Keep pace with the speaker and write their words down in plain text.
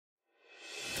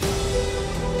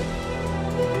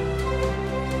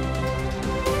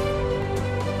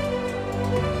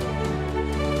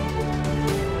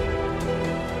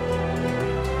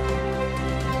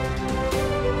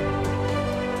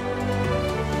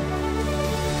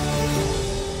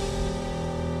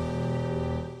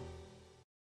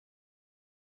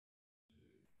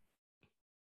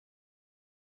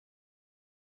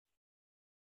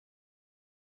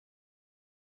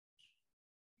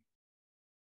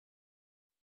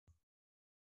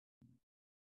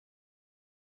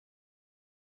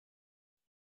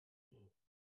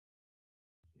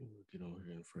Get over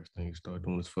here and the first thing you start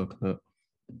doing is fucking up.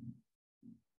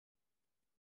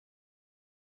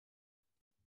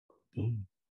 Boom.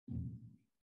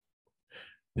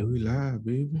 And we live,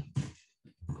 baby.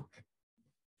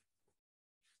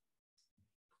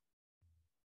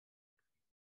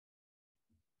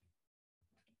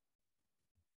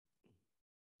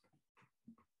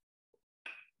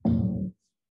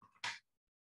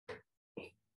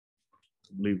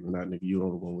 Believe it or not, nigga, you the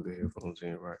only one with the headphones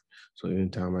in, right? So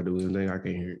anytime I do anything, I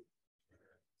can't hear it.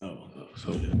 Oh,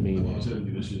 so meaning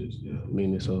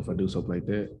so if I do something like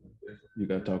that, you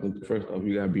gotta talk. First off,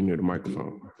 you gotta be near the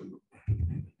microphone.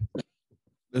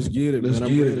 Let's get it, man.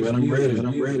 I'm ready.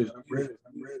 I'm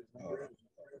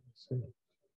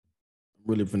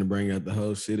really finna bring out the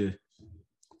whole city.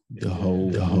 The whole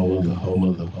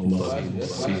mother.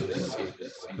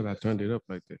 Because I turned it up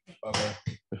like that. Okay.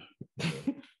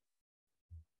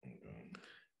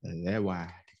 And that why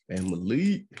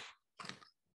family.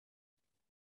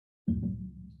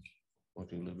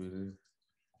 Want you a little bit of this?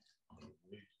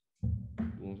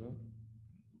 You want some?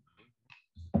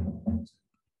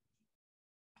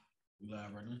 You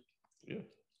live right now? Yeah.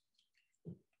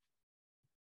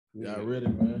 Y'all ready,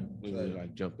 man? We really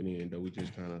like jumping in though. We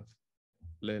just kind of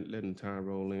letting time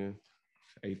roll in.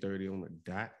 8:30 on the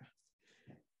dot.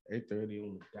 8:30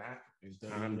 on the dot. It's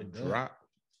time to drop.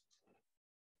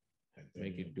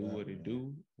 Make it do what it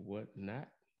do, what not.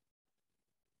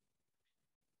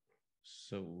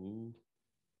 So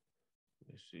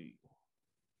let's see.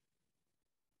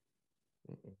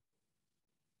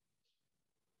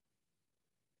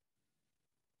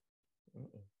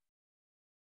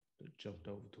 It jumped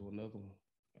over to another one.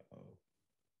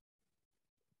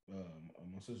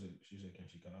 My sister, she said, can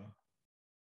she call?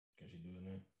 Can she do it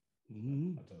now?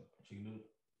 Mm-hmm. I thought she can do it.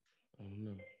 I don't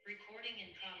know. Recording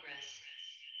in progress.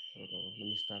 Hold on, let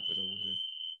me stop it over here.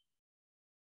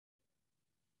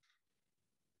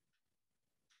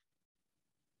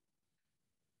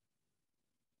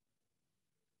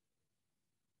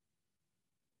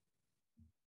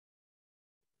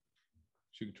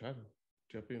 She could try to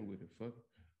jump in with it. Fuck it.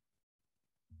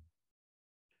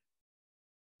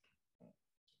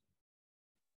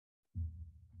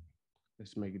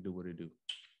 Let's make it do what it do.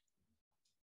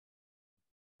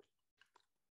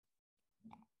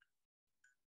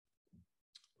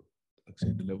 Like I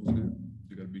said, the level's good.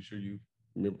 You gotta be sure you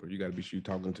remember. You gotta be sure you're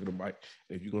talking to the mic.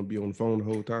 If you're gonna be on the phone the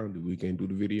whole time, we can't do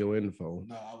the video and the phone.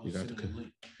 No, I was you got to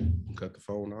cut the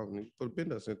phone off. And you put a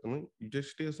pin up, send the link. You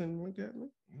just still send the link at me.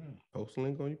 Yeah. Post the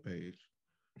link on your page.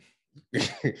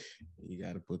 You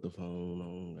gotta put the phone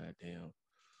on. Goddamn,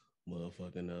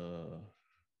 motherfucking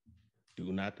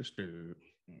do not disturb,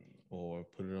 or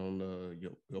put it on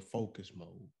your focus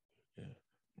mode. Yeah.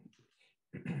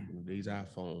 These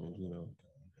iPhones, you know.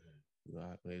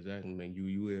 Exactly, man.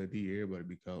 ULD, everybody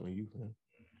be calling you.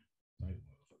 Man.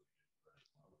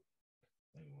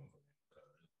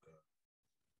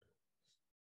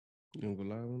 You don't go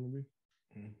live on me?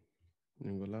 You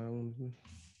don't go live on me?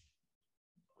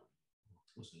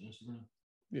 What's the Instagram?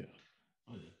 Yeah.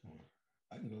 Oh yeah.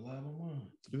 I can go live on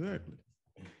mine. Exactly.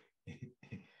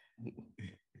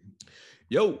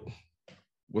 Yo,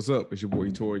 what's up? It's your boy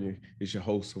Etorian. It's your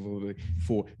host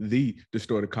for the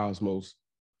Distorted Cosmos.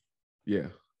 Yeah,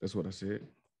 that's what I said.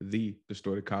 The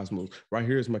Distorted Cosmos. Right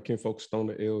here is my kinfolk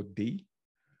Stoner LD.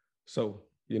 So,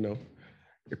 you know,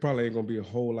 it probably ain't gonna be a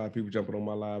whole lot of people jumping on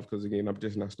my live because again, I'm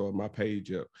just not starting my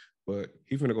page up. But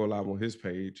he's gonna go live on his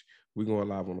page. We're going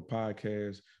live on the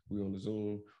podcast. We on the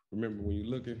Zoom. Remember, when you're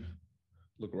looking,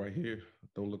 look right here.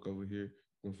 Don't look over here.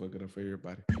 Don't fuck it up for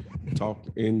everybody. Talk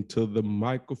into the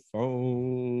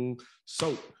microphone.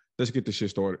 So let's get this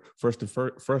shit started. First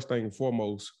thing and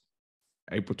foremost,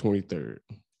 April 23rd.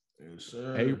 Yes,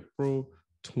 sir. April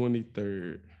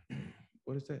 23rd.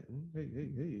 What is that?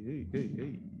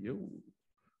 Hey, yo.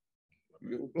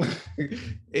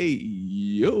 Hey,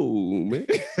 yo, man.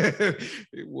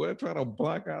 Boy, trying to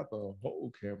block out the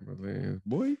whole camera, man.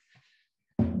 Boy.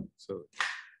 So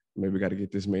maybe got to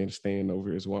get this man to stand over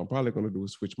here as well. I'm probably going to do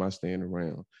is switch my stand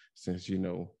around since, you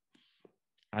know,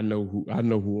 I know who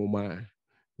on mine.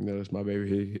 You know, it's my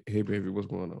baby. Hey, baby, what's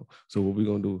going on? So what we're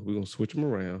going to do, we're going to switch him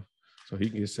around so he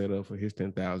can get set up for his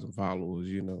 10,000 followers,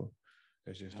 you know.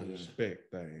 That's just a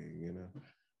respect thing, you know.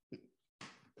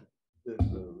 That's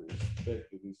the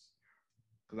respect of this.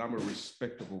 Because I'm a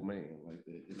respectable man like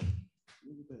that, you know.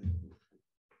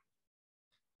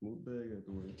 Move the bag out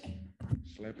the way.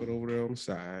 Slap it over there on the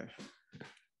side.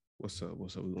 What's up? We're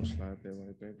going to slide that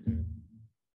right back there.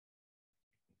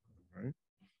 All right.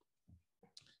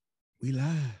 We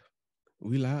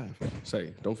live.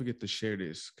 Say, don't forget to share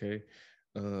this, okay?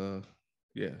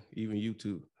 Yeah, even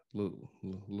YouTube. Little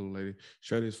lady.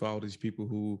 Share this for all these people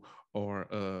who are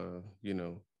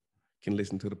can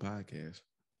listen to the podcast.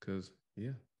 Cause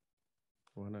yeah,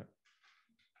 why not?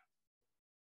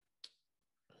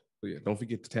 But yeah, don't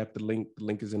forget to tap the link. The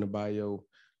link is in the bio.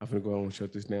 I'm gonna go on and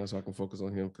shut this down so I can focus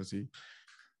on him because he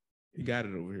got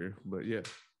it over here. But yeah,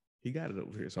 he got it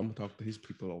over here. So I'm gonna talk to his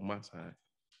people on my side.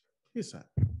 His side.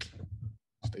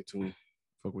 Stay tuned.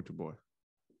 Fuck with your boy.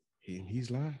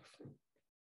 He's live.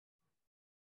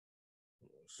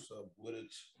 What's up with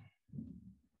it?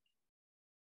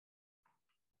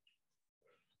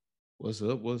 What's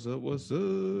up? What's up? What's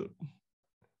up?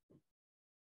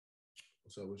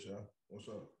 What's up with y'all? What's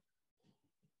up?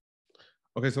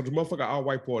 Okay, so the motherfucker all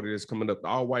white party is coming up. The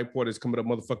all white party is coming up,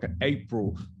 motherfucker,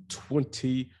 April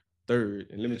 23rd.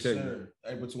 And let me tell you,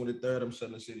 April 23rd, I'm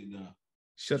shutting the city down.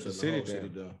 Shut the city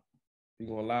down. He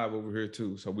going live over here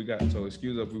too. So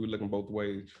excuse us, we were looking both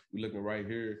ways. We looking right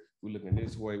here. We looking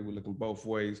this way. We looking both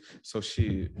ways. So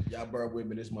shit. Y'all bear with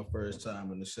me. This is my first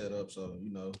time in the setup, so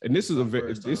you know. And this is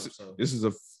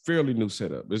a fairly new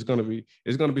setup. It's gonna be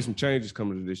some changes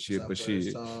coming to this shit. But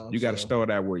shit, you got to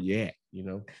start out where you at. You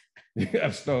know, you got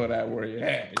to start out where you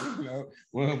at. You know,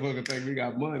 motherfucker think we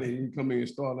got money. You come in and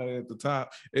start out at the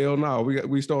top. Hell no,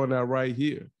 we starting out right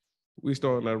here. We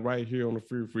starting out right here on the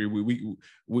free.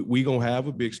 We gonna have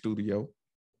a big studio.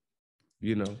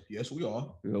 You know. Yes, we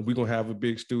are. You know, we gonna have a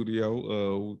big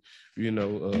studio.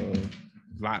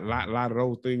 Lot of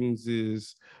those things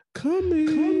is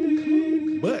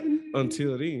coming. But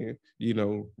until then, you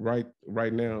know, right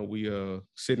now we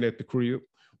sitting at the crib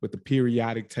with the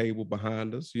periodic table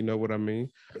behind us. You know what I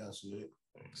mean? That's it.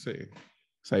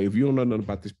 Say if you don't know nothing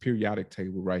about this periodic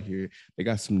table right here, they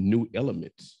got some new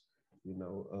elements. You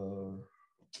know,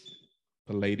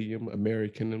 palladium,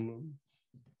 Americanum,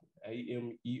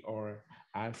 AMERICIUM.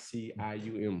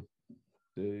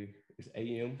 It's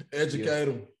AM. Educate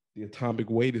them. The atomic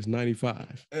weight is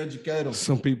 95. Educate them.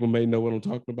 Some people may know what I'm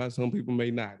talking about. Some people may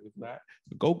not. If not,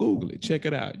 go Google it. Check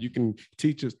it out. You can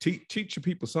teach your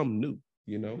people something new.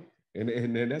 You know.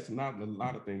 And that's not a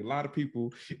lot of things. A lot of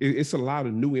people, it's a lot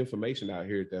of new information out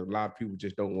here that a lot of people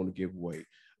just don't want to give away.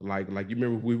 Like you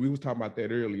remember we was talking about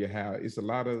that earlier, how it's a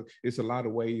lot of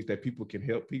ways that people can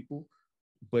help people,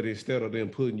 but instead of them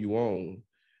putting you on,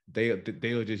 they'll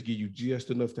just give you just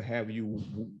enough to have you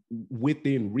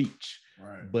within reach,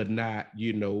 right, but not,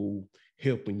 you know,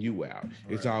 helping you out. Right.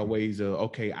 It's always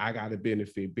okay, I gotta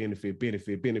benefit. You're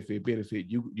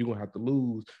gonna have to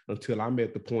lose until I'm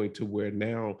at the point to where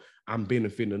now I'm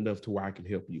benefiting enough to where I can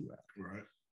help you out. Right.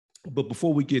 But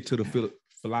before we get to the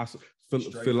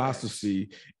philosophy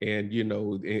and, you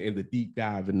know, and the deep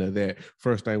dive into that,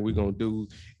 first thing we're gonna do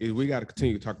is we got to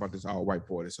continue to talk about this all white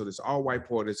party. So this all white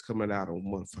party is coming out on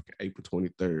motherfucking April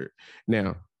 23rd.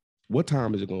 Now, what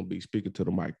time is it gonna be? Speaking to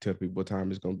the mic, tell people what time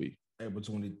it's gonna be. April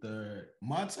 23rd,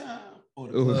 my time or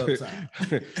the club time?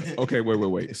 Okay,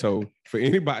 wait. So for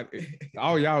anybody,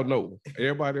 all y'all know,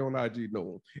 everybody on IG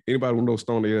know, anybody who knows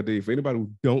Stone LD, for anybody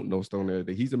who don't know Stone LD,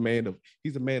 he's a man of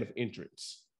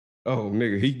entrance. Oh,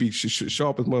 nigga, he be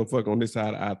sharp as motherfucker on this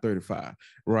side of I-35,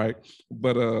 right?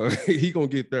 But he gonna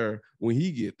get there when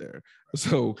he get there.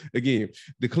 So again,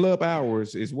 the club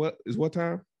hours is what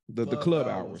time? The club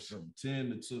hours from 10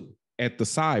 to 2. At the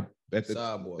sidebar.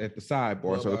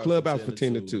 So the club out for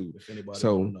 10 to 2.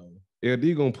 So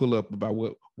LD gonna pull up about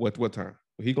what time?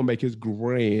 He gonna make his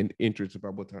grand entrance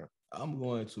about what time? I'm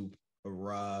going to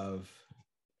arrive.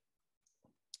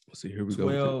 Let's see, here we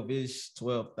 12-ish,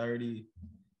 12:30.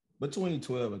 Between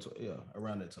 12 and 12, yeah,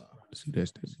 around that time. See,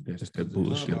 that's that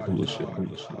bullshit.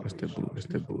 That's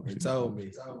that bullshit. He told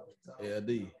me,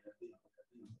 LD,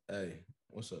 hey,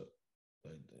 what's up?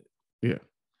 Yeah.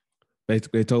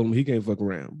 Basically, they told him he can't fuck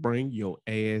around. Bring your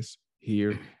ass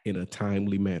here in a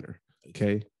timely manner.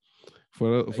 Okay.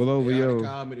 For those of you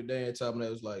called me today and told me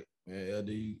that was like, man, LD,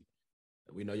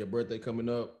 we know your birthday coming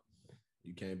up.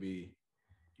 You can't be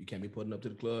putting up to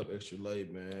the club extra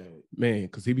late, man. Man,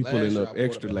 because he be pulling up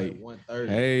extra late.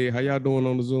 Hey, how y'all doing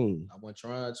on the Zoom? I wasn't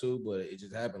trying to, but it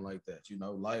just happened like that. You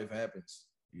know, life happens.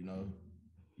 You know,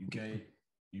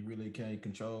 you really can't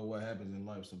control what happens in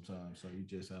life sometimes. So you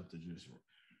just have to just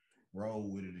roll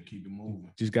with it and keep it moving.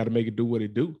 Just got to make it do what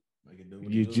it do.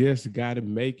 You just got to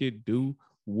make it do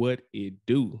what it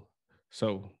do.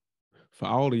 So for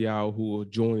all of y'all who are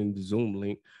joining the Zoom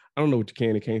link, I don't know what you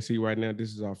can and can't see right now.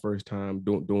 This is our first time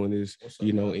doing this,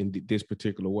 you know, in this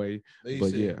particular way.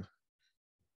 But yeah,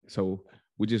 so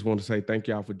we just want to say thank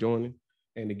y'all for joining.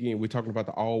 And again, we're talking about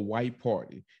the all white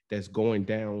party that's going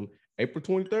down April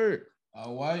 23rd.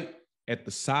 All white at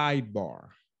the Sidebar.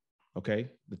 Okay,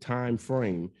 the time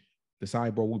frame. The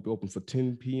Sidebar will be open for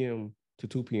 10 p.m. to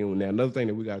 2 p.m. Now, another thing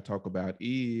that we got to talk about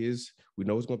is we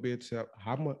know it's going to be a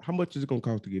how much is it going to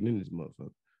cost to get in this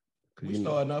motherfucker? We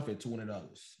starting off at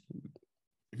 $20.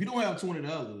 If you don't have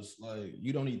 $20, like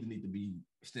you don't need to be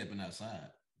stepping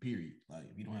outside. Period. Like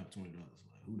if you don't have $20,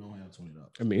 like who don't have $20?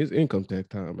 I mean, it's income tax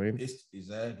time, man. It's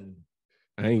exactly.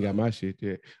 I ain't got my shit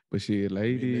yet, but shit,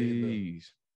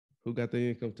 ladies, who got the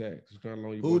income tax?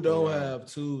 Who don't have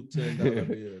two $10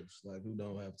 bills? Like who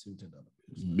don't have two $10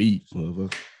 bills? Me,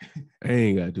 motherfucker. I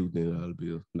ain't got to do $10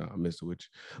 bills. Nah, I'm messing with you.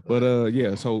 But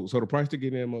yeah, so the price to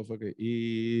get in, motherfucker,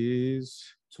 is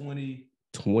 $20.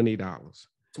 $20.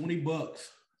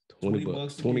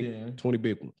 $20. 20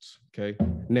 big ones. Okay.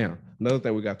 Now, another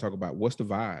thing we got to talk about. What's the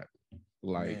vibe?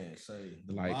 Like, man,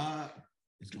 the vibe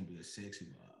is gonna be a sexy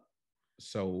vibe.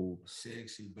 So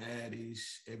sexy baddies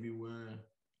everywhere.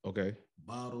 Okay.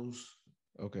 Bottles.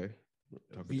 Okay.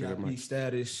 VIP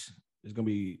status. It's gonna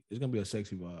be a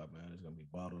sexy vibe, man. It's gonna be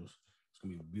bottles. It's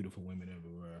gonna be beautiful women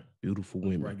everywhere. Beautiful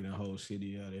women. Breaking the whole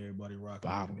city out. Everybody rocking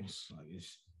bottles. Like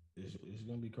it's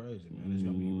gonna be crazy, man. It's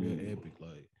gonna be real epic.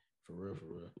 Like for real.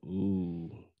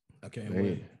 Ooh. I can't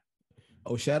wait.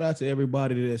 Oh, shout out to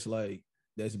everybody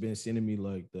that's been sending me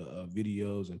like the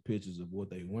videos and pictures of what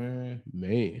they wearing.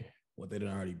 Man. What they done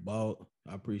already bought.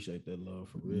 I appreciate that love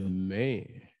for real.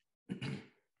 Man.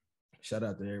 Shout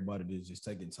out to everybody that's just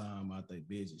taking time out their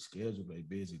busy schedule, their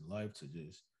busy life to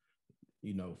just,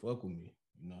 fuck with me.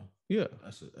 Yeah.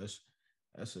 That's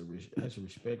a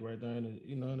respect right there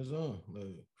in the zone.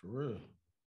 Like for real.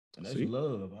 And that's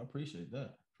love. I appreciate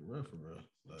that. For real.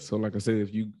 Like, so like I said,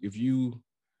 if you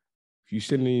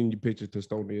sending in your picture to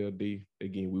Stone LD,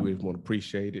 again, we really want to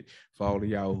appreciate it. For all of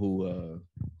y'all who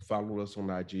follow us on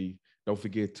IG, don't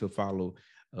forget to follow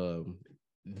the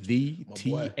THE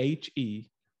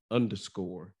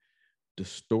 _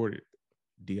 distorted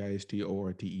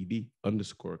DISTORTED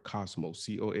 _ Cosmos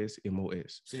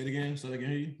COSMOS. Say it again. So I can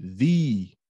hear you.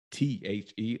 The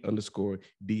THE _ DISTORTED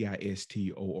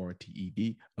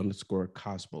 _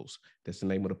 Cosmos. That's the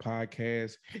name of the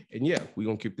podcast. And yeah, we're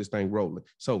gonna keep this thing rolling.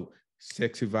 So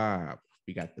sexy vibe.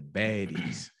 We got the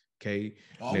baddies. Okay.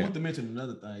 I want to mention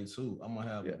another thing too. I'm gonna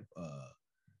have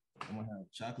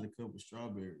chocolate covered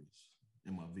strawberries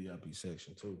in my VIP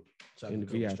section too. In the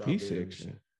VIP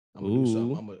section. I'm gonna do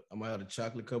something. I'm gonna have the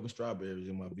chocolate covered strawberries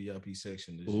in my VIP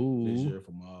section this year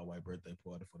for my all-white birthday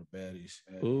party for the baddies.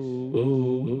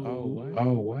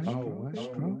 All-white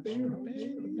strawberries.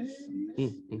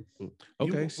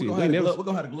 Okay, see, we're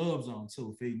gonna have the gloves on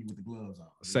too. Feeding you with the gloves on.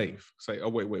 Safe. Say, oh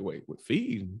wait.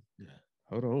 Feeding. Yeah.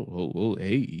 Hold on. Oh,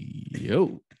 hey,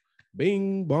 yo,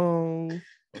 bing bong.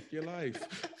 Fuck your life.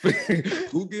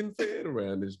 Who getting fed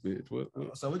around this bitch? What?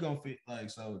 So we're gonna fit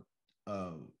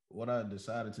what I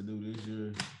decided to do this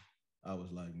year, I was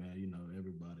like, man,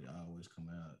 everybody always come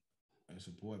out and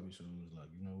support me. So it was like,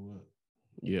 you know what?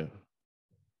 Yeah.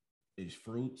 It's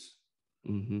fruits.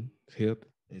 Mm-hmm.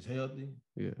 It's healthy.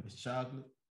 Yeah. It's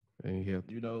chocolate. Ain't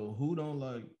healthy. Who don't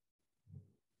like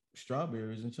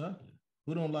strawberries and chocolate?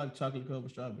 Who don't like chocolate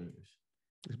covered strawberries?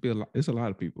 It's a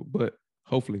lot of people, but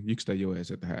hopefully you can stay your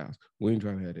ass at the house. We ain't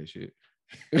trying to have that shit.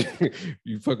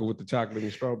 You fucking with the chocolate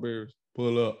and strawberries,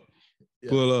 pull up. Yeah.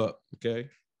 Pull up,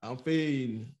 okay? I'm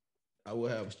feeding. I will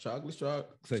have chocolate strawberries.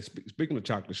 Say, speaking of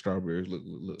chocolate strawberries, look.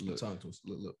 Talk to us.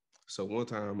 Look. So one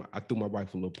time I threw my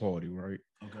wife a little party, right?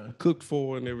 Okay. I cooked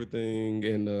for her and everything,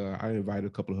 and I invited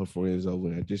a couple of her friends over,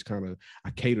 and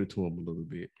I catered to them a little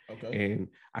bit. Okay. And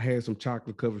I had some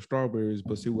chocolate covered strawberries,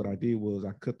 but see what I did was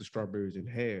I cut the strawberries in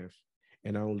half,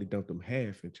 and I only dumped them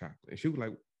half in chocolate. And she was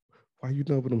like, "Why you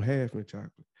dumping them half in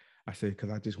chocolate?" I said, because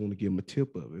I just want to give them a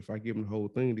tip of it. If I give them the whole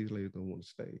thing, these ladies don't want to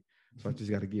stay. So I just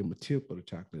got to give them a tip of the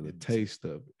chocolate, a taste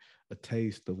of it, a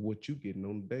taste of what you getting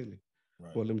on the daily.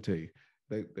 Right. Well, let me tell you,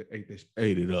 they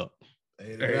ate it up.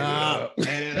 Ate it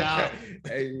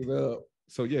up.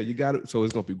 So yeah, you got it. So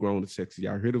it's gonna be grown and sexy.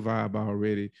 Y'all hear the vibe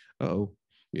already. Yeah,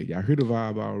 y'all hear the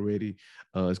vibe already.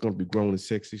 It's gonna be grown and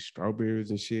sexy,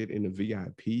 strawberries and shit in the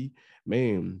VIP.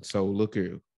 Man, so look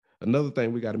here. Another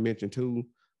thing we got to mention too.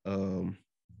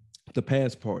 The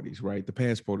past parties, right? The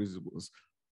past parties was,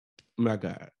 my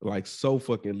God, like so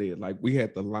fucking lit. Like we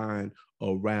had the line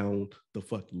around the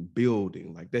fucking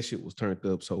building. Like that shit was turned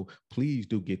up. So please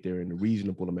do get there in a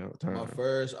reasonable amount of time. My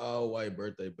first all-white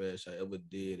birthday bash I ever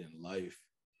did in life.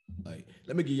 Like,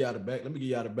 let me give y'all the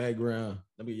background.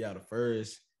 Let me give y'all the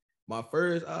first. My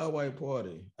first all-white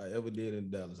party I ever did in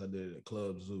Dallas. I did it at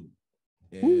Club Zoo.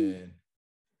 And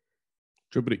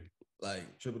Triple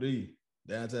D,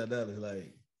 downtown Dallas,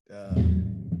 like.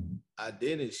 I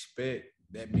didn't expect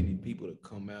that many people to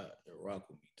come out and rock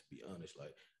with me, to be honest.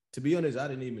 Like, To be honest, I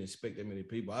didn't even expect that many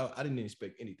people. I didn't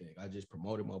expect anything. I just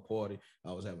promoted my party.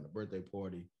 I was having a birthday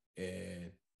party,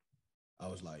 and I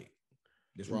was like,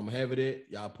 "This where I'm gonna have it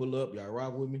at. Y'all pull up. Y'all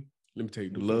rock with me." Let me tell you,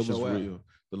 the love was real.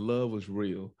 The love was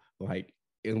real. Like,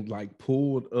 and like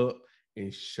pulled up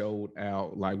and showed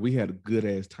out. Like, we had a good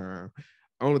ass time.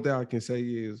 Only thing I can say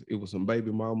is it was some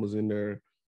baby mamas in there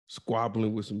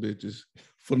squabbling with some bitches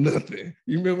for nothing.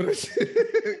 You remember that shit?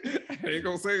 I ain't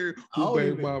gonna say who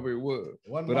baby mama it was.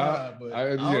 But I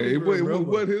it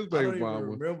wasn't his baby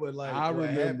mama. I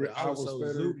remember I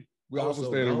was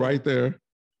standing right there,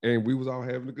 and we was all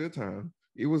having a good time.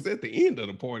 It was at the end of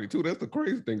the party too. That's the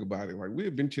crazy thing about it. Like, we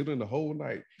had been chilling the whole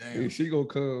night. Damn. And she gonna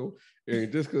come,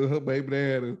 and just cause her baby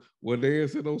dad was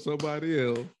dancing on somebody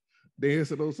else, then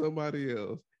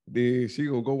she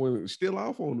gonna go and steal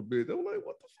off on the bitch. I'm like,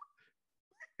 what the fuck?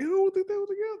 And I don't think they were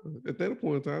together at that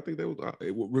point in time. I think they was,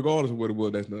 regardless of what it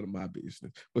was, that's none of my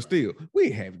business. But still, we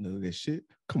ain't having none of that shit.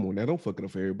 Come on now, don't fuck it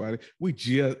up for everybody. We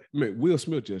just, man, Will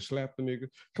Smith just slapped the nigga.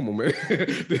 Come on, man.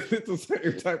 It's the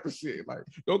same type of shit. Like,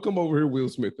 don't come over here, Will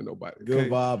Smith, and nobody. Good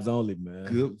vibes only, man.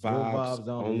 Good vibes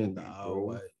only, at the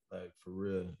bro. Like, for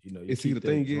real. You know, you see, the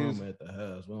thing is, at the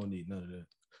house. We don't need none of that.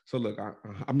 So look,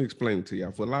 I'm explaining to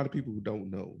y'all. For a lot of people who don't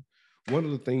know, one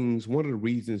of the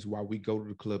reasons why we go to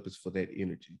the club is for that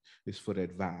energy, is for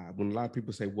that vibe. When a lot of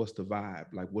people say, "What's the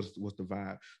vibe?" Like, what's the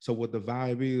vibe? So what the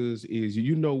vibe is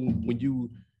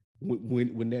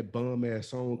when that bum ass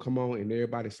song come on and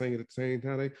everybody sing it at the same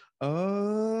time, they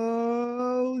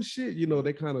oh shit,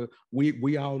 they kind of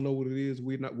we all know what it is.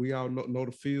 We all know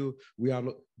the feel. We all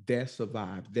know that's the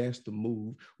vibe. That's the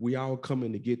move. We all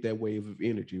coming to get that wave of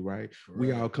energy, right?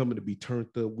 We all coming to be turned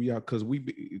up. We are, because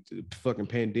it's a fucking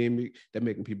pandemic that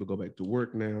making people go back to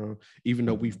work now, even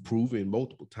though we've proven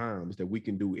multiple times that we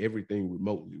can do everything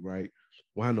remotely, right?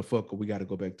 Why in the fuck we got to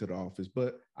go back to the office?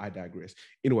 But I digress.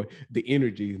 Anyway, the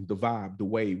energy, the vibe, the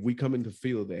wave, we coming to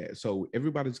feel that. So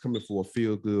everybody's coming for a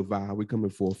feel good vibe. We coming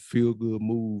for a feel good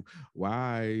move.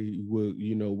 Why would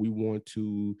we want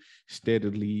to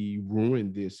steadily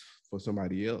ruin this for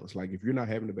somebody else? Like, if you're not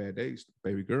having a bad day,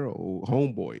 baby girl, or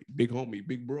homeboy, big homie,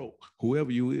 big bro,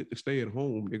 whoever you is, stay at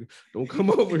home, nigga. Don't come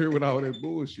over here with all that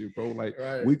bullshit, bro. Like,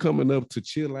 we coming up to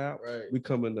chill out. We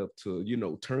coming up to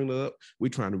turn up. We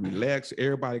trying to relax.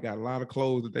 Everybody got a lot of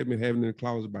clothes that they've been having in the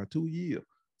closet about 2 years.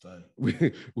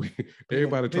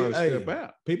 Everybody trying to step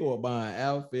out. People are buying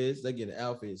outfits. They get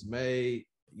outfits made.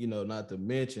 Not to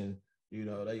mention,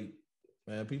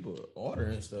 people are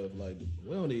ordering stuff. Like,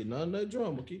 we don't need none of that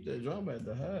drama. Keep that drama at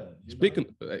the house.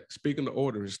 Speaking of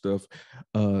ordering stuff,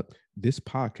 this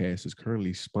podcast is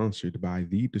currently sponsored by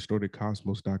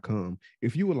thedistortedcosmos.com.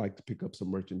 If you would like to pick up some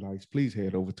merchandise, please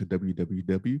head over to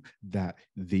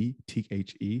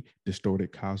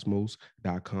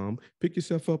www.thedistortedcosmos.com. Pick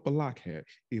yourself up a lock hat.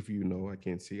 If I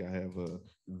can't see, I have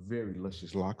very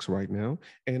luscious locks right now.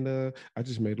 And I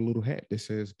just made a little hat that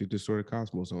says The Distorted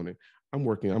Cosmos on it. I'm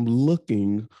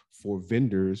looking for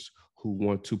vendors who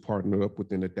want to partner up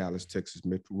within the Dallas, Texas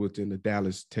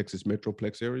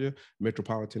metroplex area,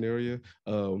 metropolitan area.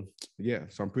 So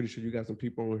I'm pretty sure you got some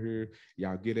people on here.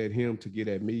 Y'all get at him to get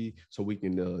at me, so we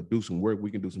can do some work.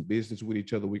 We can do some business with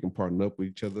each other. We can partner up with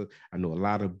each other. I know a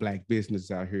lot of Black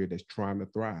businesses out here that's trying to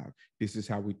thrive. This is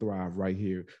how we thrive right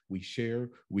here. We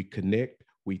share, we connect,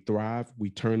 we thrive,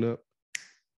 we turn up.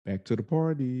 Back to the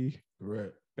party.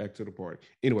 Correct. Back to the party.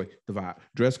 Anyway, the vibe.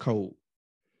 Dress code.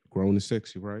 Grown and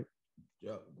sexy, right?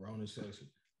 Yep, grown and sexy.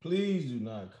 Please do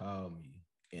not call me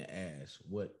and ask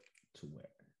what to wear.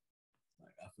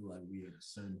 Like, I feel like we at a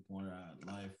certain point in our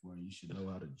life where you should know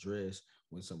how to dress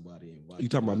when somebody invites you. You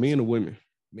talking about men or women?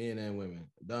 Men and women.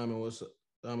 Diamond, what's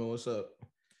up?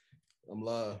 I'm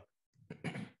live.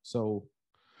 So,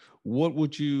 what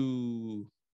would you?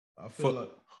 I feel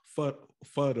like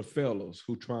for the fellas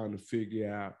who trying to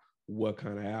figure out what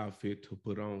kind of outfit to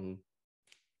put on,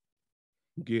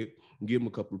 give them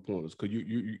a couple of pointers, because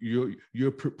you're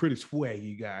a pretty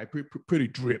swaggy guy, pretty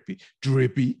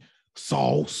drippy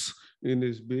sauce in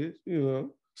this bitch,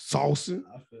 saucing.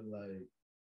 I feel like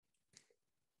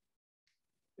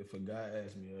if a guy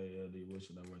asks me, "Hey, LD, what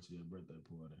should I wear to your birthday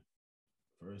party?"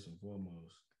 First and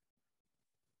foremost,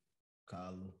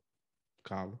 collar,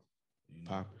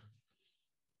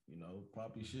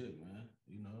 poppy shit, man.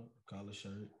 Collar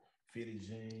shirt, fitted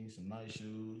jeans, some nice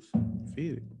shoes.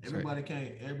 Fitted. Everybody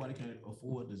can't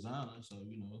afford designer, so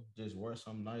just wear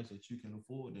something nice that you can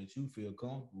afford, that you feel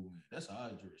comfortable with. That's how I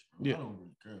dress, bro. Yeah. I don't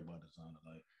really care about designer.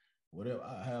 Like, whatever,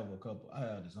 I have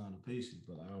designer pieces,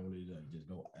 but I don't really just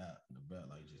go out in the back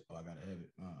like just, I gotta have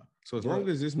it. So as long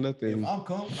as it's nothing,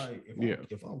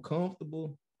 if I'm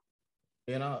comfortable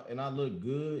and I look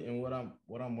good in what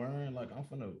I'm wearing, like I'm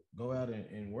finna go out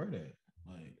and wear that.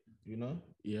 Like, you know,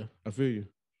 Yeah, I feel you.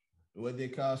 whether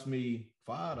it cost me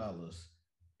 $5,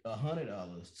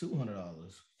 $100,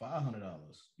 $200,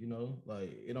 $500, you know,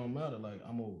 like it don't matter. Like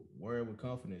I'm gonna wear it with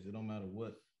confidence. It don't matter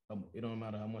what. It don't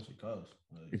matter how much it costs.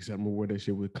 Like Except I'm gonna wear that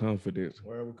shit with confidence.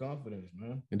 wear it with confidence,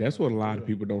 man. And that's Like what a for lot of real.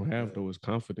 people don't have Like, though, is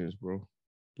confidence, bro.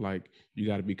 Like you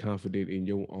gotta be confident in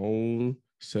your own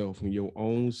self and your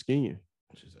own skin.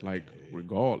 she's like, Like hey.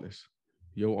 regardless,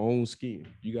 your own skin.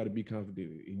 You gotta be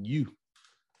confident in you.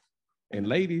 And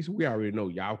ladies, we already know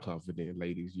y'all confident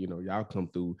ladies. You know, y'all come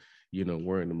through,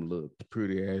 wearing them little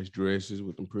pretty ass dresses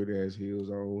with them pretty ass heels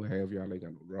on. Have y'all ain't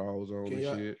got no drawers on and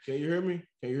shit. Can you hear me?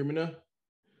 Can you hear me now?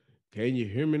 Can you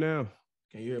hear me now?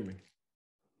 Can you hear me?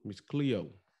 Miss Cleo?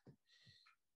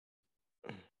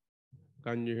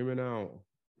 Can you hear me now?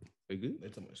 They good? They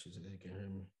told me she said they can hear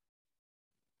me.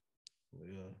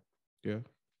 Yeah. Yeah.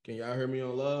 Can y'all hear me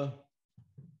on live?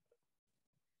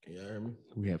 Can y'all hear me?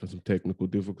 We having some technical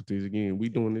difficulties again. We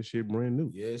doing this shit brand new.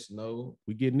 Yes, no.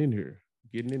 We getting in here,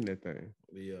 getting in that thing.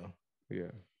 Yeah.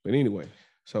 Yeah. But anyway,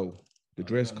 so the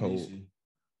dress code. Niecy.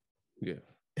 Yeah.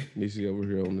 Niecy over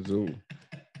here on the Zoom.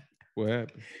 What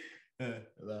happened?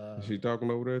 Is she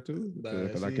talking over there too?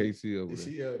 Because I can't see over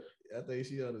there. I think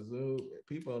she on the Zoom.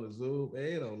 People on the Zoom,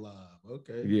 they ain't on live.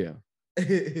 Okay. Yeah.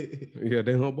 Yeah,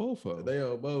 they on both of them. They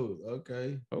on both.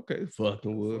 Okay. Okay,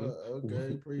 fucking with them.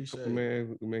 Okay, appreciate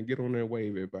it. Man, get on that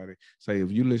wave, everybody. Say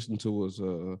if you listen to us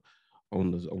on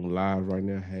live right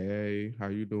now, hey, how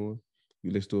you doing?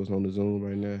 You listen to us on the Zoom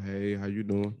right now, hey, how you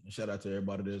doing? Shout out to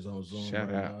everybody that's on Zoom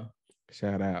Shout right out. now.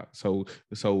 Shout out. So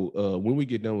when we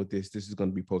get done with this is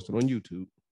going to be posted on YouTube.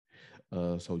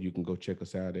 So you can go check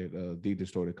us out at The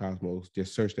Distorted Cosmos.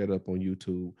 Just search that up on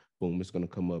YouTube. Boom, it's gonna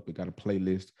come up. It got a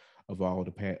playlist of all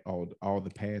the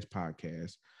past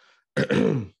podcasts.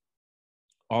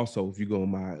 Also, if you go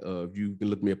on my, if you can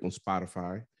look me up on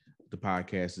Spotify, the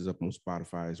podcast is up on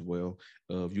Spotify as well.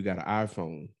 If you got an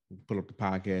iPhone, pull up the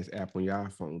podcast app on your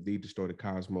iPhone. The Distorted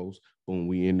Cosmos. Boom,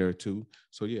 we in there too.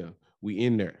 So yeah, we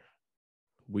in there.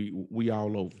 We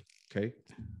all over. Okay.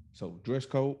 So dress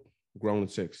code, grown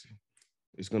and sexy.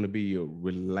 It's gonna be a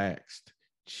relaxed,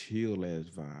 chill ass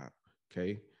vibe.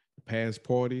 Okay. The past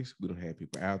parties, we don't have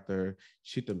people out there.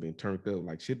 Shit done been turned up.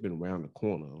 Like shit been around the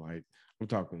corner. Like I'm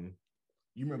talking.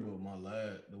 You remember my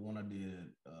the one I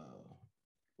did,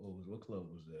 what club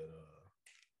was that?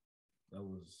 That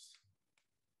was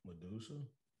Medusa.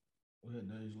 We had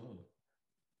Days Love.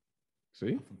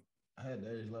 See? I had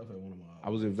Days Love at one of my I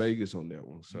was in Vegas on that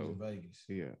one. So in Vegas.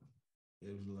 Yeah.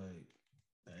 It was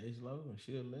like Days Love and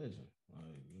she a legend.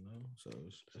 Like, so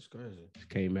it's crazy. She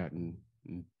came out and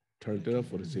turned it up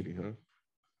for the city, huh?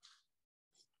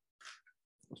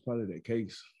 It's probably that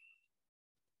case.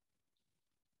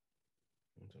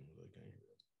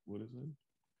 What is it?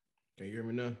 Can you hear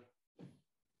me now?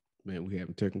 Man, we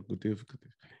having technical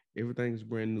difficulties. Everything is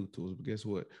brand new to us, but guess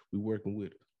what? We working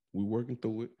with it. We working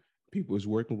through it. People is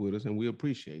working with us, and we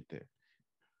appreciate that.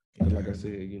 Like I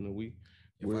said, if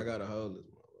I gotta hold it,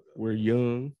 we're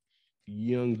young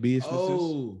businesses.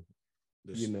 Oh,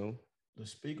 the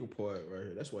speaker part right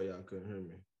here. That's why y'all couldn't hear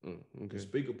me. Okay. The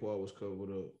speaker part was covered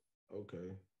up.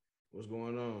 Okay, what's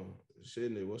going on,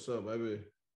 Sydney? What's up, baby?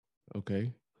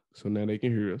 Okay, so now they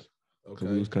can hear us. Okay,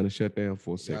 we was kind of shut down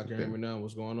for a second. Y'all can hear me now.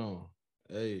 What's going on?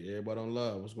 Hey, everybody on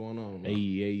live. What's going on? Man?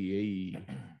 Hey.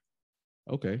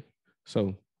 Okay,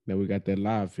 so now we got that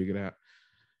live figured out.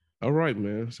 All right,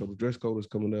 man. So the dress code is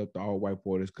coming up. The all white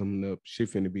party is coming up.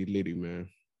 Shit finna be litty, man.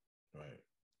 Right.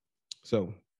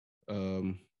 So,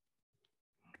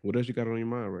 what else you got on your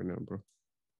mind right now, bro?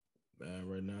 Man,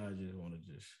 right now I want to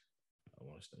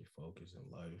stay focused in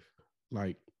life.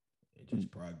 Like, just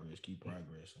progress, keep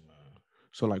progressing, man.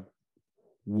 So, like,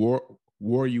 where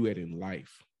are you at in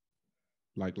life?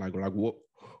 Like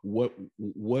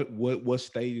what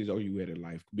stages are you at in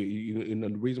life? And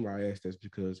the reason why I ask that is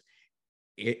because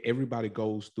everybody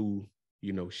goes through,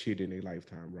 shit in their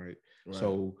lifetime, right?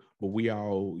 So, but we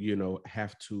all,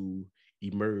 have to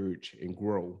emerge and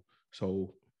grow.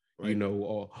 So,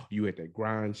 or you at that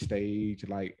grind stage,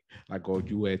 like, or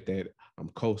you at that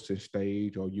coasting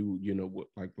stage, or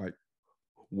like,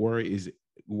 where is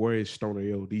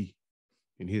Stoner LD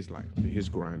in his life, in his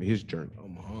grind, in his journey?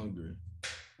 I'm hungry.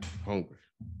 I'm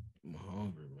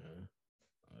hungry, man.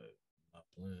 I'm not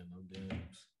playing no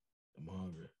games. I'm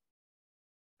hungry.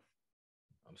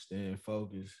 I'm staying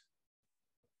focused.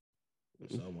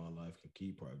 So my life can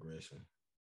keep progressing.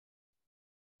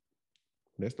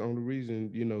 That's the only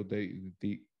reason,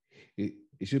 it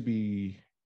should be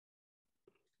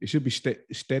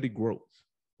steady growth.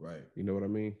 Right. You know what I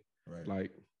mean? Right.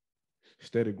 Like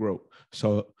steady growth.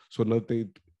 So another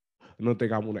thing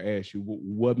I want to ask you,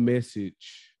 what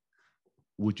message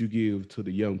would you give to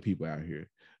the young people out here?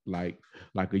 Like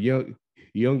like a young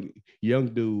young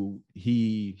dude,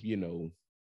 he,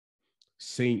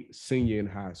 senior in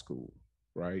high school,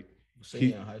 right?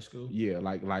 Senior in He high school. yeah,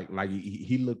 like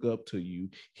he look up to you.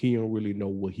 He don't really know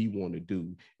what he want to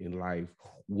do in life.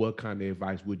 What kind of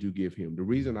advice would you give him? The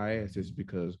reason I ask is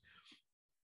because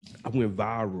I went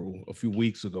viral a few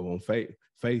weeks ago on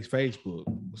Facebook.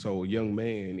 So a young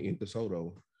man in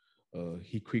DeSoto,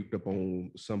 he creeped up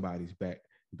on somebody's back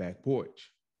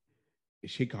porch.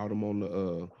 She caught him on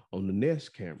the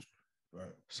Nest camera. Right.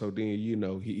 So then he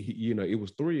it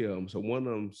was three of them. So one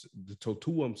of them, so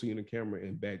two of them seen the camera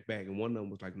and back, and one of them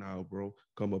was like, "Nah, bro,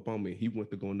 come up on me." He went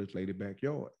to go in this lady's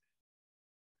backyard.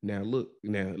 Now look,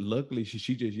 luckily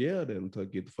she just yelled at him to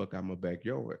get the fuck out of my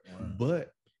backyard. Right.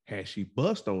 But had she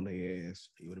bust on their ass,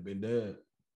 He would have been dead.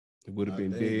 it would have Not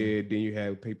been thinking. dead. Then you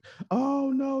have people,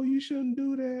 oh no, you shouldn't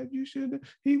do that. You shouldn't.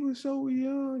 He was so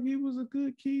young. He was a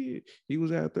good kid. He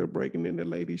was out there breaking in the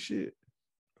lady's shit.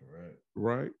 Correct.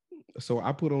 Right. So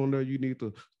I put on there, you need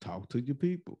to talk to your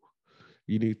people.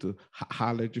 You need to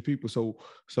holler at your people. So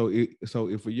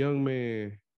if a young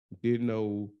man didn't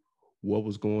know what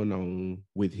was going on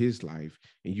with his life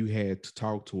and you had to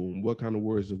talk to him, what kind of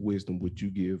words of wisdom would you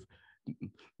give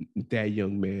that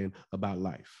young man about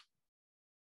life?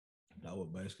 I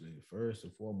would basically first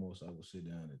and foremost, I would sit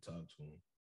down and talk to him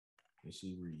and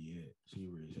see where he at. See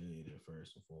where he's headed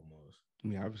first and foremost. I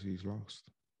mean, obviously he's lost.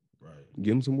 Right.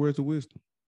 Give him some words of wisdom.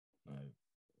 Like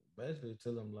basically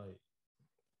tell him like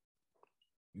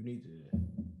you need to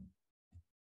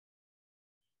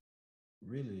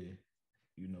really,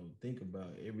 think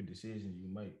about every decision you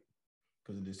make.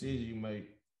 Because the decision you make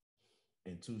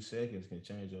in 2 seconds can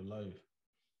change your life,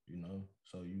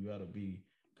 So you gotta be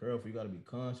careful, you gotta be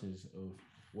conscious of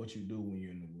what you do when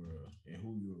you're in the world and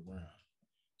who you're around.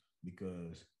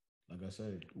 Because like I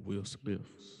said, Will Smith,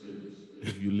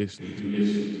 if you listening to this,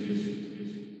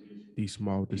 these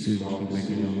small decisions you make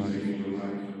in your life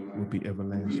will be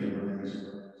everlasting.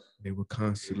 They will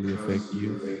constantly affect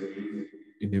you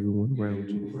and everyone around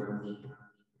you.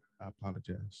 I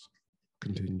apologize.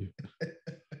 Continue.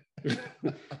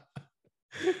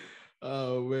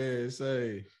 oh man,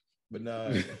 say, but nah,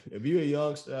 if you're a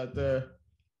youngster out there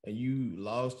and you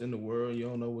lost in the world, you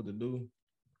don't know what to do,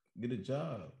 get a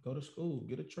job, go to school,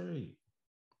 get a trade.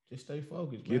 Just stay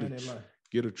focused, Get man.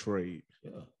 get a trade.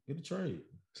 Yeah, get a trade.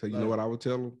 So you know what I would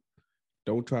tell them?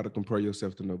 Don't try to compare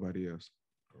yourself to nobody else.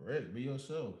 Correct. Be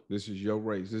yourself. This is your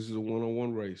race. This is a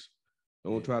one-on-one race.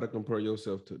 Don't try to compare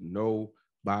yourself to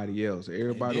nobody else.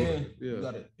 Everybody, and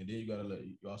then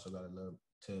you also gotta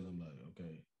tell them like,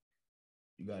 okay,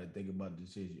 you gotta think about the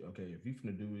decision. Okay, if you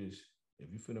finna do this,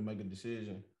 if you finna make a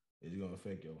decision, it's gonna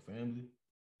affect your family.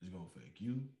 It's gonna affect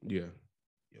you. Yeah.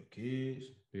 Your kids.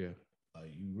 Yeah.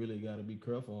 Like you really gotta be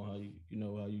careful on how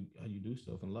you do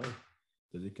stuff in life.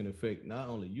 Because it can affect not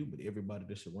only you, but everybody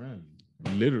that's around you.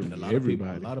 Literally, and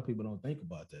everybody. A lot of people don't think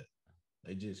about that.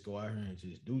 They just go out here and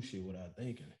just do shit without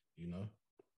thinking,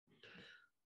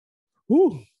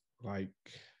 Whew. Like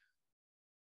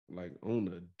on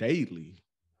the daily,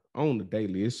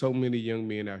 there's so many young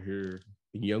men out here,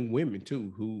 and young women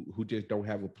too, who just don't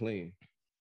have a plan.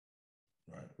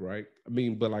 Right. I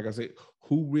mean, but like I said,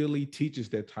 who really teaches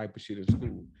that type of shit in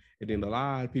school? And then a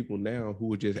lot of people now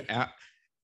who are just out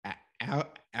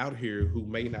here who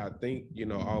may not think,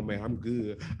 oh man, I'm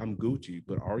good, I'm Gucci,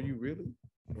 but are you really?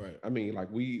 Right. I mean, like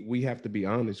we have to be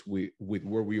honest with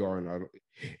where we are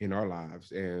in our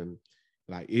lives, and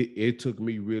like it took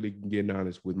me really getting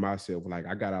honest with myself. Like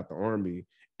I got out the army,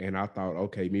 and I thought,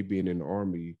 okay, me being in the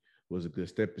army was a good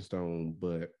stepping stone,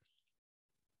 but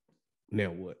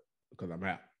now what? Because I'm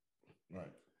out. Right.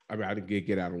 I mean, I didn't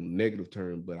get out on a negative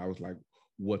term, but I was like,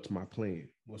 what's my plan?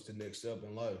 What's the next step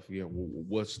in life? Yeah,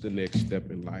 what's the next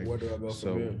step in life? Where do I go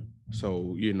from here?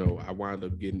 So I wound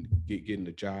up getting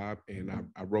the job, and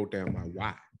I wrote down my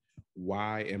why.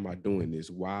 Why am I doing this?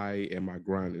 Why am I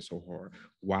grinding so hard?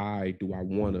 Why do I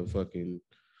want to fucking,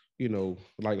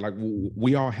 like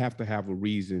we all have to have a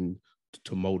reason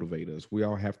to motivate us. We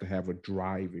all have to have a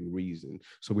driving reason.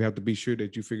 So we have to be sure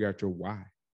that you figure out your why.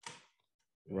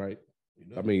 Right?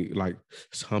 I mean, like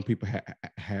some people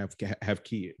have kids.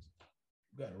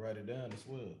 You gotta write it down as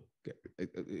well.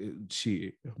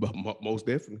 Shit, but most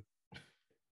definitely.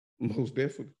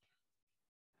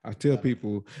 I tell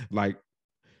people like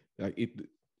it.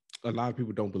 A lot of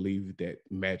people don't believe that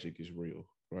magic is real,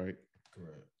 right?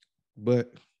 Correct.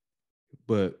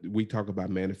 But we talk about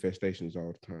manifestations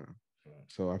all the time.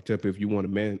 So I tell people if you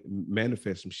want to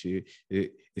manifest some shit,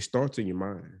 it starts in your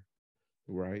mind,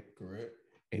 right? Correct.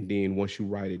 And then once you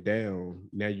write it down,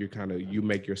 now you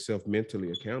make yourself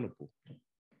mentally accountable.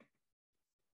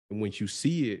 And once you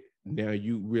see it, now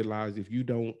you realize if you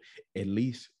don't at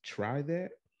least try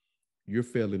that, you're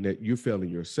failing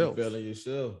yourself. You failing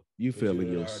yourself. You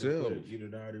failing yourself. You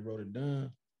done already wrote it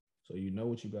down. So you know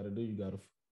what you got to do. You got to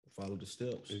follow the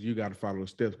steps. You got to follow the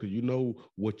steps because you know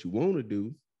what you want to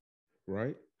do,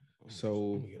 right?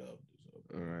 So,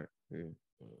 all right, yeah.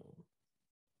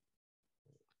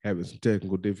 Having some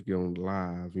technical difficulty on the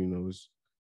live, it's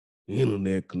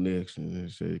internet connection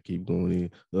and shit. Keep going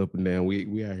in up and down.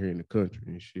 We out here in the country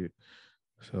and shit.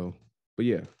 So, but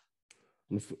yeah,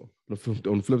 on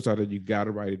the flip side of it, you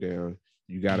gotta write it down.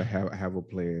 You gotta have a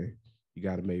plan. You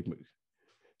gotta make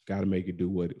it do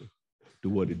what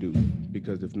it do.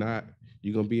 Because if not,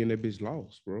 you're gonna be in that bitch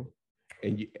lost, bro.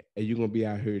 And you're gonna be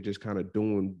out here just kind of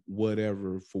doing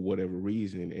whatever for whatever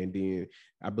reason. And then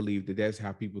I believe that's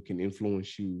how people can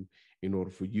influence you in order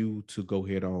for you to go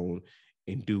head on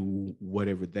and do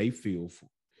whatever they feel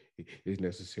is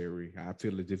necessary. I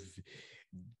feel as if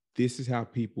this is how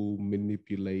people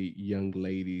manipulate young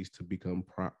ladies to become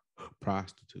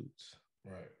prostitutes.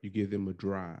 Right. You give them a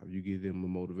drive, you give them a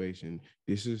motivation.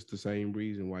 This is the same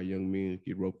reason why young men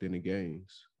get roped into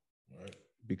gangs. Right.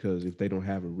 Because if they don't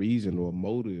have a reason or a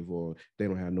motive, or they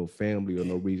don't have no family or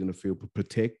no reason to feel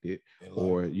protected,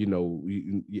 or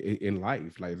in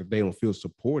life, like if they don't feel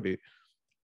supported,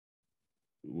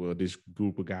 well, this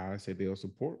group of guys said they'll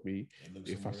support me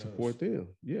if I support them.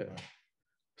 Yeah. Right.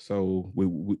 So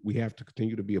we have to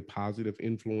continue to be a positive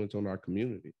influence on our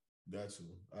community. That's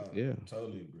I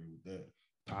totally agree with that.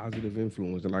 Positive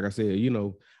influence, and like I said,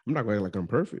 I'm not going to act like I'm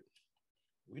perfect.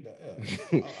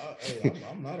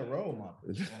 I'm not a role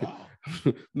model at all.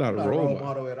 not a role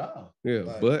model at all. Yeah,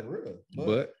 like,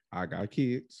 but I got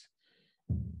kids,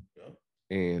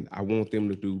 and I want them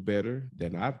to do better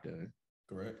than I've done.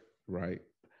 Correct. Right.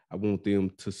 I want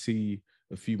them to see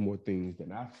a few more things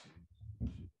than I've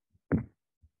seen.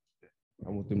 I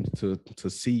want them to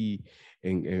see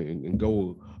and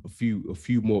go a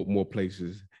few more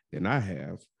places than I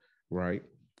have. Right.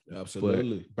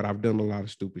 Absolutely. But I've done a lot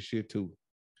of stupid shit too.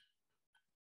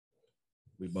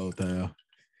 We both have.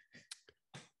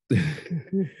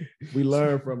 We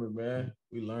learn from it, man.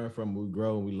 We learn from it. We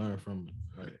grow and we learn from it.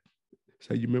 Right.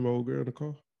 So you remember old girl in the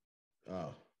car?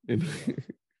 Oh. Do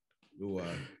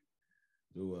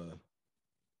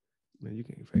Man, you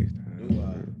can't FaceTime. Do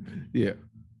I? Yeah.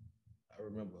 I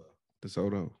remember.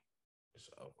 DeSoto.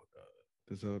 Oh my God.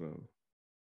 DeSoto.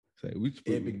 Say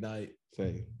epic night.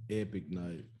 Say epic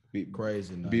night.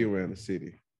 Crazy night. Be around the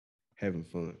city, having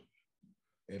fun.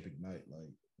 Epic night, like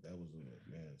that was a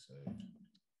man.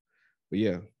 But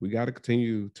yeah, we got to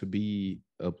continue to be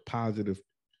a positive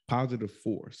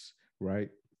force, right?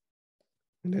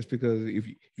 And that's because if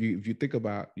you think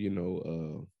about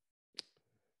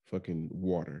fucking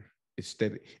water, it's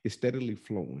steadily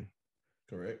flowing.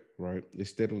 Correct. Right? It's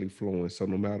steadily flowing. So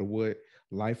no matter what,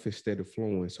 life is steadily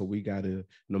flowing. So we gotta,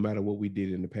 no matter what we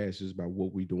did in the past, it's about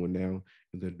what we're doing now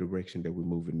and the direction that we're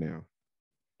moving now.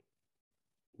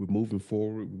 We're moving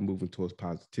forward. We're moving towards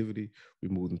positivity.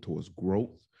 We're moving towards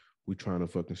growth. We're trying to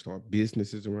fucking start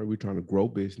businesses, right? We're trying to grow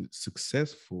business,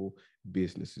 successful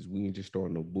businesses. We ain't just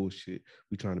starting no bullshit.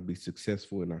 We're trying to be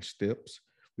successful in our steps.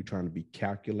 We're trying to be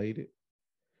calculated.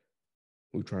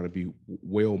 We're trying to be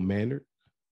well-mannered.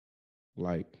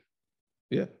 Like,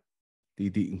 yeah.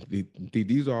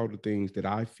 These are all the things that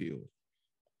I feel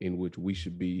in which we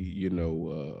should be,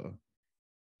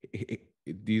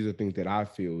 these are things that I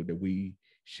feel that we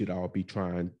should all be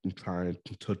trying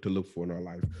to look for in our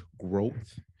life.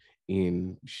 Growth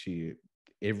in shit,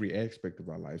 every aspect of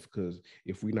our life. Because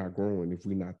if we're not growing, if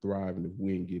we're not thriving, if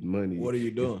we ain't getting money, what are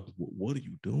you doing? What are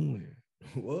you doing?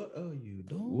 What are you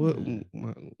doing? What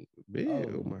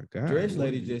oh my God. Dress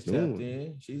lady just tapped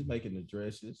in. She's making the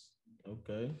dresses.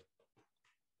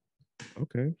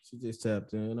 Okay. She just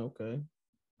tapped in. Okay.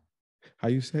 How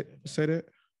you say that?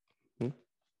 Oh,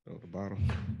 the bottom.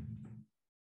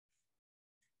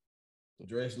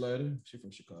 Dress lady. She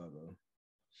from Chicago.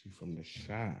 She from the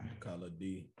Chi. Call her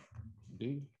D.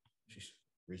 D. She's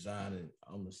residing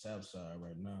on the south side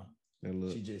right now. And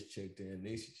look. She just checked in.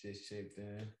 Nisha just checked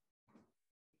in.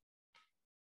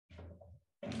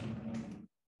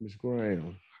 Miss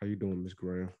Graham. How you doing, Miss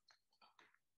Graham?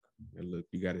 And look,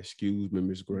 you got to excuse me,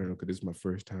 Miss Graham, because this is my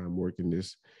first time working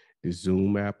this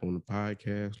Zoom app on the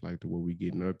podcast, like the way we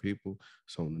getting our people.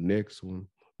 So on the next one,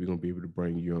 we're going to be able to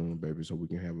bring you on, baby, so we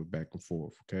can have it back and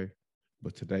forth, okay?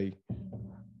 But today,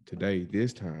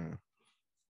 this time,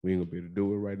 We ain't gonna be able to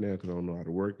do it right now because I don't know how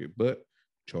to work it, but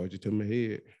charge it to my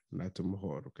head, not to my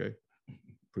heart, okay?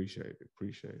 Appreciate it.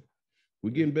 Appreciate it. We're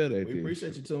getting better at We this.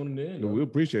 appreciate you tuning in. No, we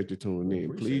appreciate you tuning in.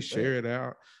 Please appreciate share it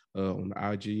out on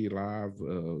the IG live.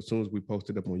 As soon as we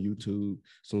post it up on YouTube,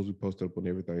 as soon as we post it up on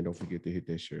everything, don't forget to hit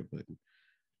that share button.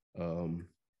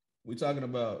 We're talking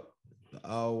about the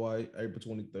all white April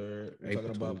 23rd. We're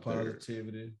April talking about 23rd.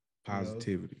 positivity.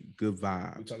 Positivity, good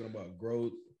vibes. We're talking about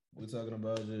growth. We're talking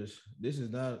about this is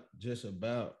not just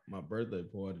about my birthday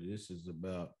party. This is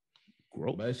about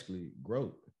growth. Basically,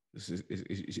 growth.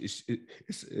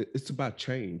 It's about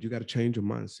change. You got to change your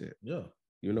mindset. Yeah.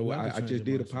 You know, I just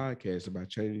did a podcast about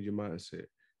changing your mindset,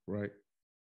 right?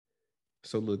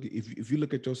 So look, if you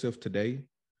look at yourself today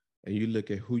and you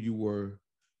look at who you were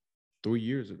 3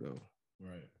 years ago,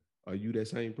 right? Are you that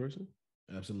same person?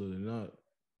 Absolutely not.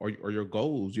 Or your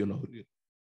goals,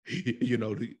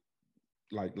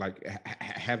 like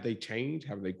have they changed?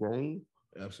 Have they grown?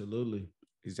 Absolutely.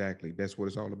 Exactly. That's what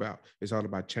it's all about. It's all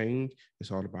about change. It's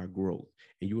all about growth.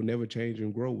 And you will never change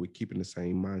and grow with keeping the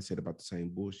same mindset about the same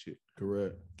bullshit.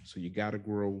 Correct. So you got to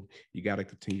grow. You got to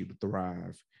continue to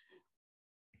thrive.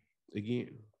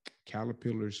 Again,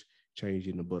 caterpillars change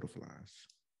into butterflies.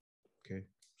 Okay.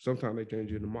 Sometimes they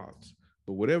change into moths.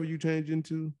 But whatever you change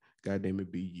into, goddamn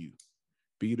it, be you.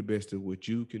 Be the best of what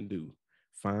you can do.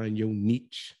 Find your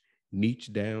niche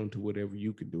down to whatever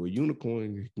you can do. A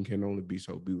unicorn can only be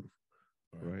so beautiful.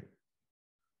 Right.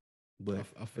 But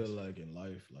I feel like in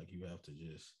life, like you have to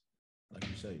just, like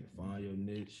you say, find your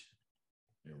niche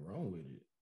and run with it.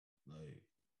 Like,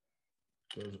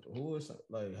 because who is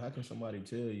like, how can somebody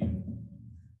tell you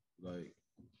like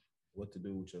what to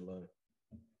do with your life?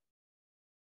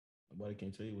 Nobody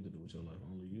can tell you what to do with your life.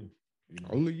 Only you. You know?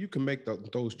 Only you can make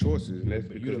those choices, and that's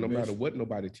because no matter what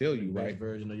nobody tell you, right?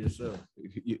 Version of yourself.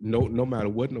 No matter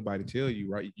what nobody tell you,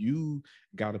 right? You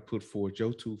got to put forward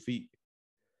your 2 feet.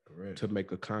 Correct. To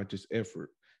make a conscious effort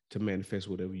to manifest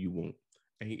whatever you want.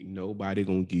 Ain't nobody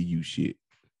gonna give you shit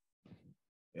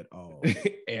at all.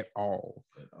 At all.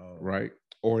 Right?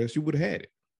 Or else you would have had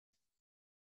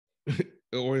it.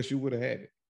 Or else you would have had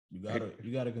it. You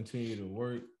gotta continue to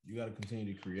work. You gotta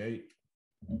continue to create.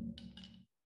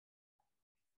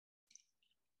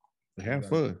 Have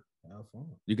fun.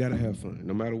 You gotta have fun,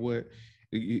 no matter what.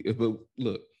 But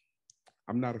look,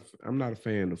 I'm not a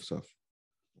fan of suffering.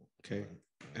 Okay.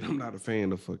 And I'm not a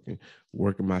fan of fucking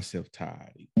working myself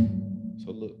tired.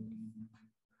 So look,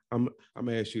 I'm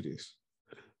gonna ask you this.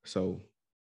 So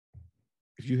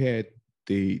if you had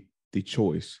the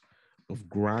choice of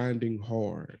grinding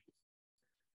hard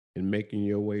and making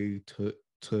your way to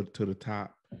the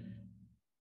top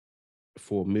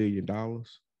for $1 million,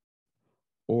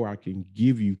 or I can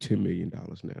give you $10 million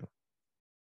now.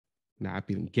 Now I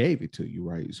been gave it to you,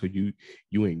 right? So you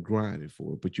ain't grinding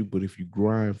for it, but if you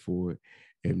grind for it,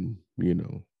 and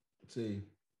see,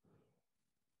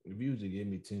 if you was to give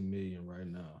me 10 million right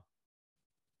now,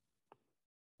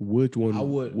 which one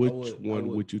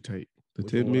would you take? The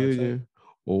 10 million,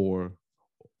 or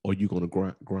are you gonna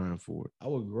grind for it? I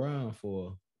would grind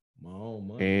for my own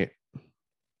money.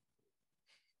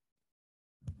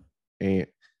 And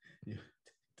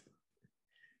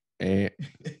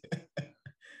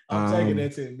I'm taking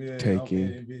that 10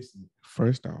 million.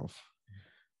 First off,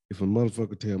 if a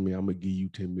motherfucker tell me I'm gonna give you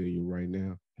 10 million right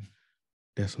now,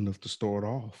 that's enough to start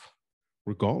off.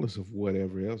 Regardless of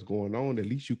whatever else going on, at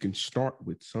least you can start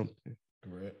with something.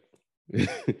 Correct.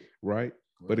 Right?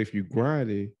 But if you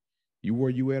grinding, you where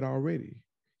you at already.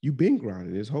 You've been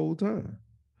grinding this whole time.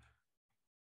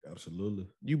 Absolutely.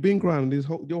 You've been grinding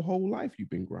your whole life. You've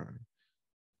been grinding.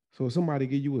 So if somebody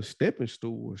give you a stepping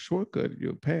stool, a shortcut,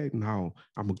 your path, no,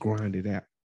 I'm gonna grind it out.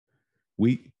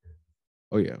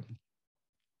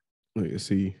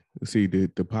 See,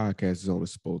 the podcast is only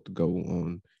supposed to go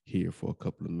on here for a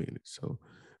couple of minutes. So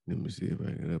let me see if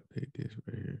I can update this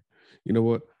right here. You know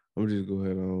what? I'm just go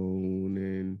ahead on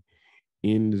and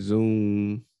in the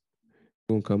Zoom.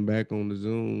 Gonna come back on the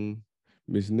Zoom,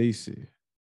 Miss Nisi.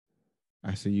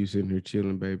 I see you sitting here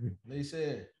chilling, baby.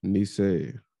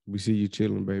 Nisi, we see you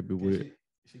chilling, baby. Can we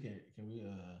can we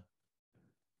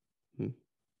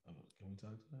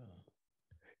talk to her?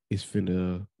 It's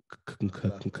finna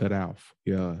cut off.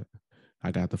 Yeah,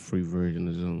 I got the free version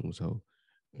of Zoom, so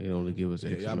they only give us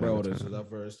extra. Yeah, bro, this is our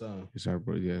first time. It's our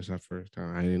first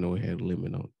time. I didn't know it had a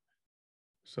limit on it.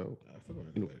 So I'm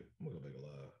gonna go back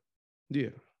live. Yeah,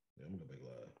 I'm gonna go back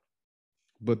live.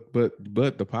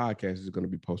 But the podcast is gonna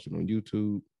be posted on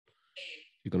YouTube.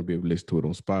 You're gonna be able to listen to it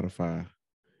on Spotify.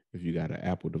 If you got an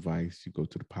Apple device, you go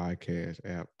to the podcast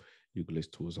app. You can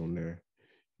listen to us on there.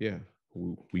 Yeah,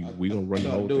 We gonna run the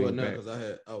whole do thing it now back.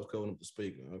 because I was covering up the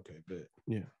speaker. Okay, bet.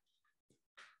 Yeah.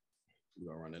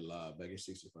 We're gonna run it live back at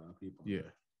 65 people. Yeah.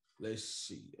 Let's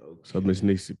see. Okay. So Miss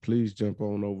Nisi, please jump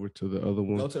on over to the other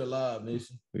one. Go to the live,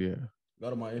 Nisi. Yeah. Go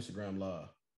to my Instagram live.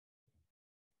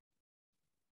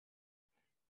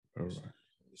 All right. Let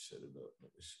me set it up.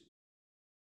 Let me see.